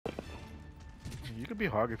You could be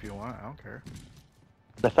hog if you want. I don't care.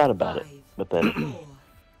 I thought about it, but then. 4,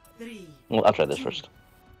 3, Well, I'll try this first.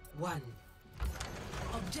 1.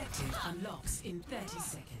 Objective unlocks in 30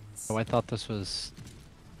 seconds. Oh, I thought this was.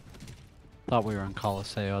 Thought we were in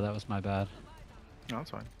Colosseo. That was my bad. No,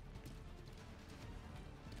 that's fine.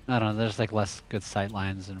 I don't know. There's like less good sight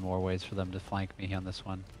lines and more ways for them to flank me on this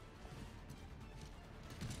one.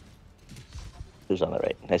 Who's on the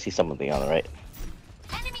right? I see something on the right.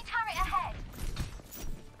 Enemy turret ahead.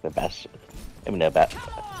 The bash. I mean, the bat.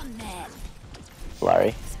 Come on, then.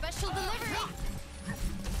 Larry. Special delivery.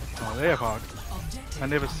 Oh, they have hog.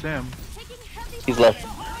 And they have a sim. Taking heavy He's fire. left.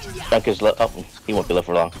 Dunker's left. Oh, he won't be left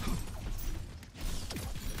for long.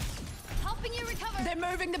 Helping you recover. They're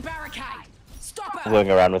moving the barricade. Stop I'm it.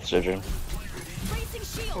 going around with Surgeon. Bracing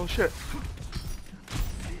shield. Oh shit.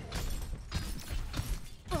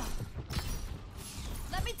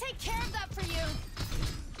 Let me take care of that for you.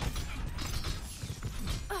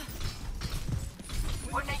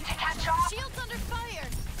 We need to catch up. Shield's under fire.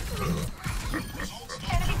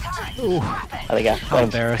 Enemy turret. Ooh, I think I how found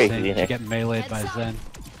embarrassing crazy in to here. get meleeed by Zen.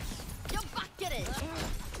 You'll bucket it.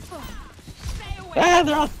 Ah,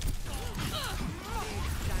 they're on.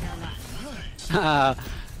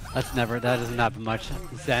 That doesn't happen much.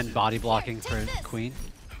 Zen body blocking for Queen.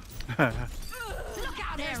 Look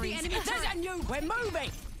out, Ares. There's a new. We're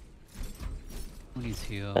moving. Who needs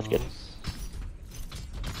heals? That's good.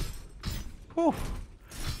 Whew.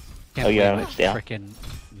 Can't Oh, yeah, believe I it's down. frickin'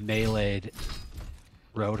 meleeed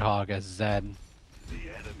Roadhog as Zen. The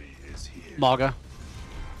enemy is here. Maga.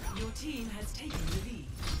 Your team has taken the lead.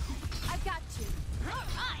 I've got you.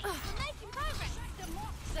 Right. We're making progress.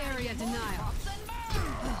 Area denial.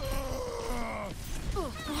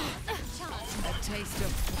 A taste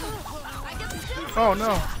of. I get the shield. Oh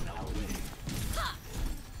no.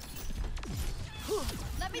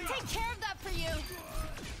 Let me take care of that for you.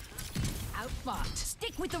 Outfought.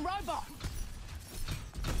 Stick with the robot.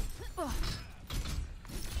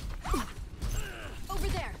 Over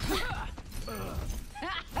there.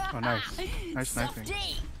 Oh nice. Nice sniping.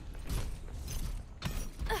 Softy.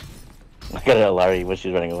 I gotta know Larry when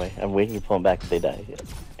she's running away. I'm waiting to pull him back if they die. Yeah.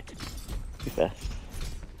 Too fast.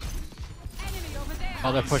 Enemy over there.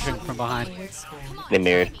 Oh, they're pushing from behind. Come on. They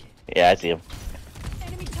mirrored. Yeah, I see him.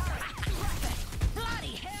 Enemy turret.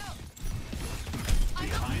 Bloody hell.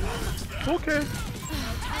 Okay.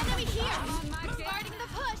 Enemy here. Starting the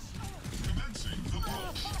push.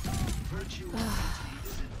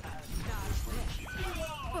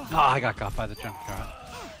 Oh, I got got by the jump shot.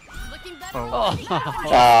 Looking better. Oh.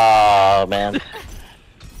 Oh man.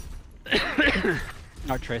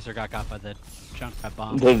 Our Tracer got got by the jump shot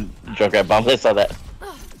bomb. The drunk rat bomb. I saw that.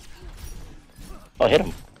 Oh, hit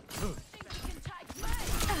him.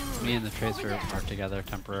 Me and the Tracer are together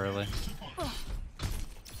temporarily.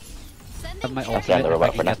 Sending Have my care. ultimate. If I robot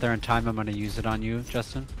can for now. get there in time, I'm gonna use it on you,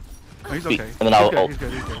 Justin. Oh, he's okay. And then I'll he's good, ult. he's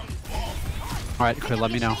good, he's good. Alright, Quid,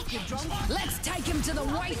 let me know. Let's take him to the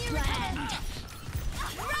wasteland.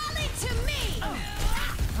 Rally to me.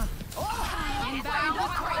 Inbound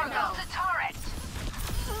operator. The turret.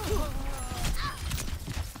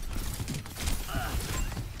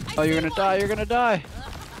 Oh, you're gonna die, you're gonna die!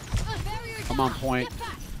 Barrier I'm on point. Get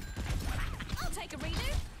back. I'll take a reader.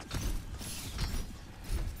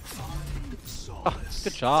 Oh,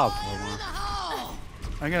 good job, Omar.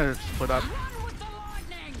 I'm gonna split up. Run with the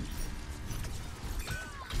lightning.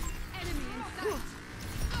 Enemy in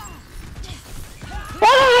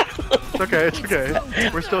sight. It's okay, it's okay.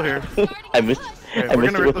 We're still here. I missed. Okay, I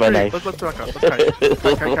missed it with my knife. Let's back up. Let's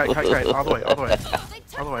kite. All the way, all the way.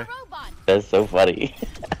 They All the way. took the robot. That's so funny.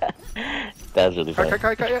 That's really funny.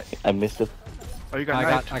 Kite, yeah. I missed it. Oh, you got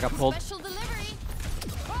knifed. I got pulled. Special delivery.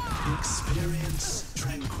 Experience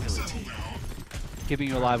tranquility. Keeping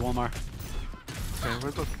you alive, Omar.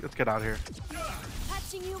 Okay, let's get out of here.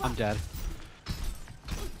 Patching you I'm up. dead.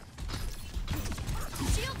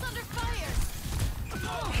 Shield's under fire.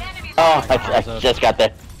 Oh, I just got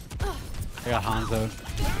there. I got Hanzo'd.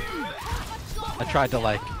 I tried to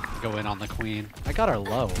like go in on the Queen. I got her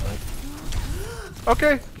low, but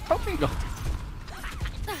Okay, help me. I'll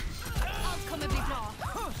come and be raw.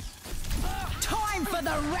 Time for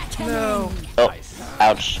the reckoning. No. Oh,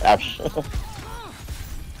 ouch, ouch.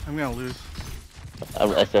 I'm gonna lose. I'm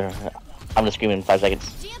gonna scream in 5 seconds.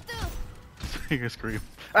 Giantu. You can scream.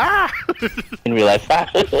 Ah! In real life. Ah!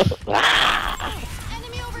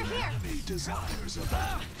 Enemy over here. Enemy desires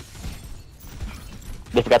abound.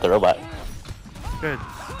 They forgot the robot. Good.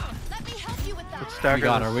 Let me help you with that. Let's stagger. we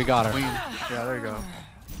got this her, we got her. Queen. Yeah, there you go.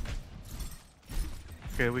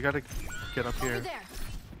 Okay, we gotta get up Over here. there.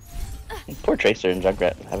 Poor Tracer and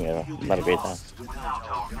Junkrat having not a great time.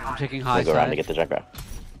 I'm taking high We'll go around to side. get the Junkrat.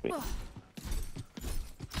 Sweet.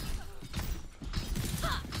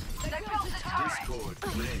 Discord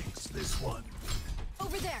claims this one.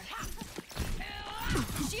 Over there.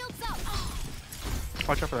 Shields up.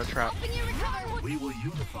 Watch out for that trap. Open your recover. We will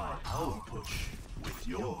unify our push with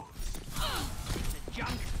yours.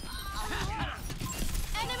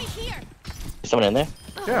 Enemy here. Is someone in there?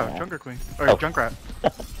 Yeah, Junker Queen. Or Oh. Junkrat.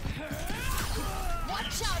 Watch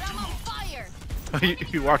out, I'm on fire.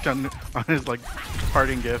 he walked on his like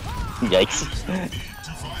parting gift. Yikes. Enemy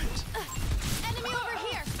over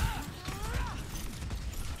here.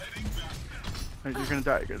 You're gonna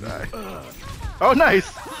die. You're gonna die. Oh,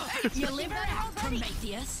 nice. You live that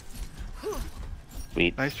Prometheus.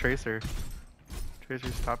 Sweet. Nice Tracer.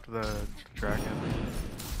 Tracer's top to the dragon.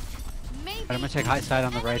 Maybe. I'm gonna take high side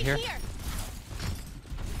on the right here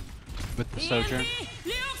with the Sojourn.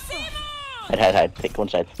 Hide. Take one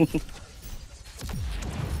side.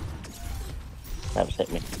 That was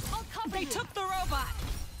hit me. I'll cover They you. took the robot.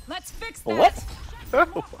 Let's fix that. What?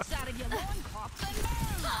 Oh, It's out of your loincloth.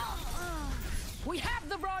 We have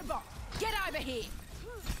the robot. Get over here.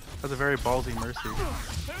 that's a very ballsy Mercy.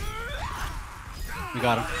 We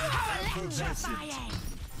got him. Electrifying.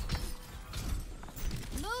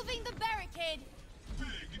 Moving the barricade.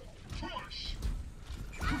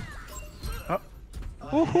 Oh.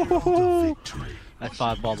 Victory. I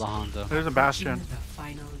 5-balled the Hanzo. There's a Bastion. The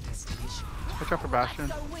final destination. Watch out for Bastion.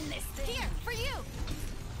 So win this thing. Here, for you.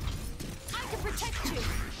 I can protect you.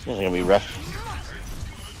 This is gonna be rough.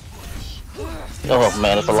 Oh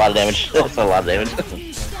man, that's a lot of damage. That's a lot of damage. That's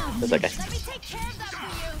okay. Let me take care of that for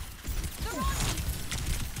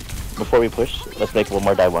you. Before we push, let's make one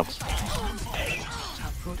more die once.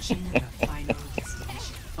 Approaching the final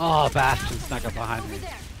destination. Oh, Bastion snuck up behind me. Over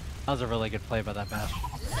there. That was a really good play by that Bastion.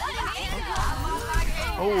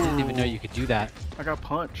 Oh, Didn't even know you could do that. I got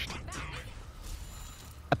punched.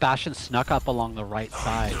 A Bastion snuck up along the right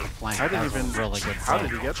side, the flank. I didn't That was even. a really good How play.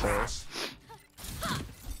 did he get there?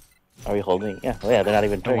 Are we holding? Yeah. Oh yeah, they're not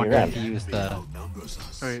even I turning wonder around. if he used the. Outnumbers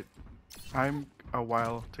us. Wait, I'm a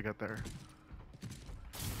while to get there.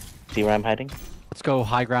 See where I'm hiding? Let's go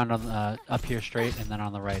high ground on up here straight, and then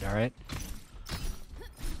on the right. All right.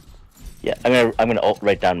 Yeah, I'm gonna ult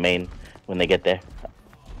right down main when they get there.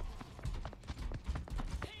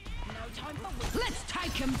 No time for Let's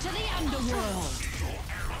take him to the underworld.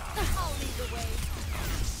 I'll lead the way.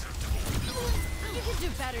 You can do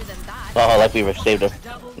better than that. Oh, like we saved her.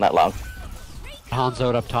 Not long.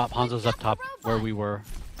 Hanzo'd up top. Hanzo's up top where we were.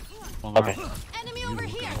 One more. Okay. Enemy over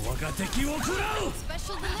here. What?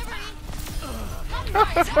 Special delivery.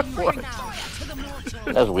 I'm right now. To the mortal.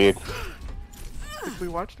 That was weird. We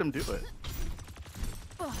watched him do it.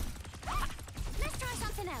 Let's try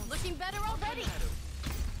something else. Looking better already.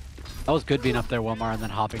 That was good being up there, Wilmar, and then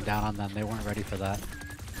hopping down on them. They weren't ready for that.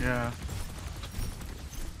 Yeah.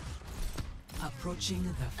 Approaching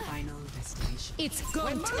the final destination. It's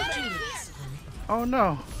going to be. Oh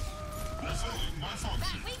no. Back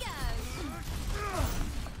we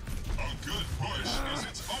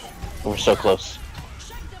go. We're so close.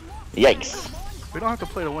 Yikes. We don't have to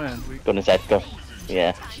play to win. We Go inside. Go.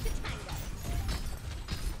 Yeah.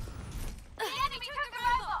 The enemy took the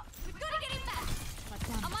robot. We've got to get him back.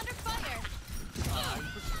 I'm under fire.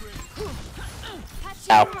 Patch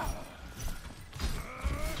you. Ow.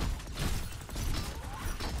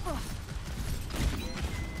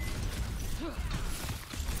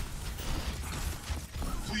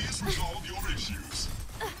 Please resolve your issues.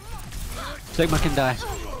 Sigma can die. I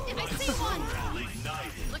see one.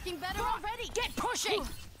 Looking better already. Get pushing,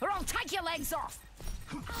 or I'll take your legs off.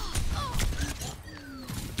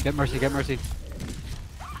 Get Mercy. Get Mercy.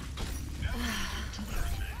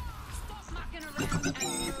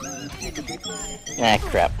 Ah,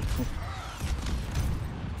 crap.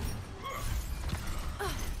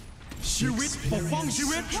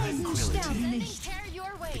 Sending tear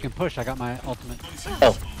your way. You can push. I got my ultimate.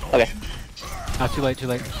 Oh, okay. Too late. Too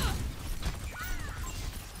late.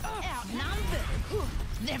 Outnumbered.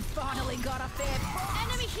 They've finally got a fair.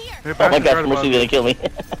 Enemy here. Hey, Oh my Bastion's gosh, right above Mercy's you. gonna kill me.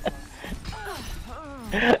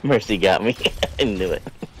 Mercy got me. I knew it.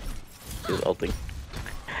 She was ulting.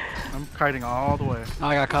 I'm kiting all the way. Oh,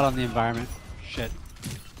 I got caught on the environment. Shit.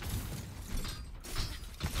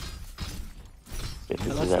 Wait, this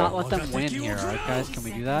Let's is not our- let them win here, alright guys? Can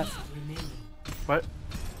we do that? Remaining. What?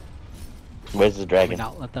 Where's the Can we dragon?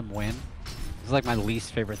 not let them win? This is like my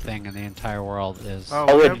least favorite thing in the entire world is... Oh,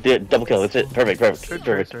 Oh, we wait, have double kill. That's it. Perfect. good Perfect.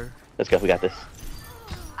 Tracer. Let's go. We got this.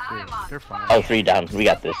 Dude, they're fine. Oh, 3 down. We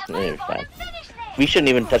got this. It's fine. We shouldn't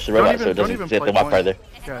even touch the robot, so it don't doesn't even have to play walk point. farther.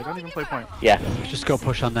 Yeah, don't even play point. Yeah, Just go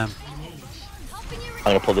push on them. I'm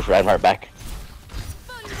gonna pull this Reinhardt back.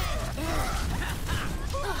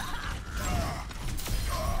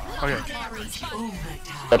 Okay,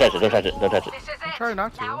 Don't touch it, don't touch it, don't touch it. This is I'm it. trying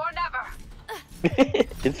not Now to. or never.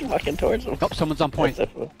 It's fucking towards him. Oh, someone's on point. Last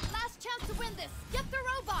chance to win this. Get the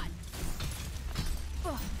robot.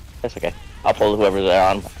 That's okay. I'll pull whoever they're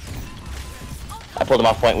on. I pulled him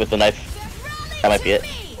off point with the knife. That might be it.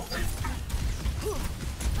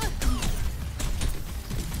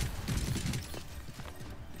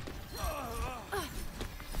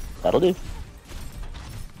 That'll do.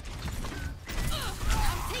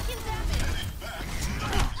 Taking damage.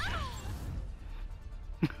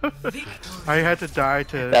 I had to die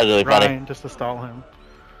to That was really funny. Ryan just to stall him.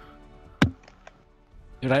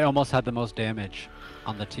 Dude, I almost had the most damage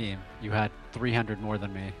on the team. You had 300 more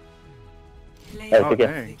than me. Play That's Oh, okay.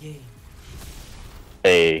 the dang. game.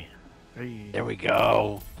 Hey. Hey. There we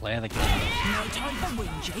go. Play the game. No time for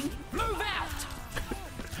whinging. Move out.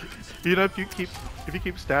 You know, if you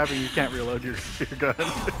keep stabbing, you can't reload your gun. My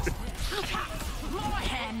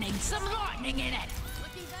hand needs some lightning in it.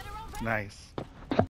 Looking better already. Nice.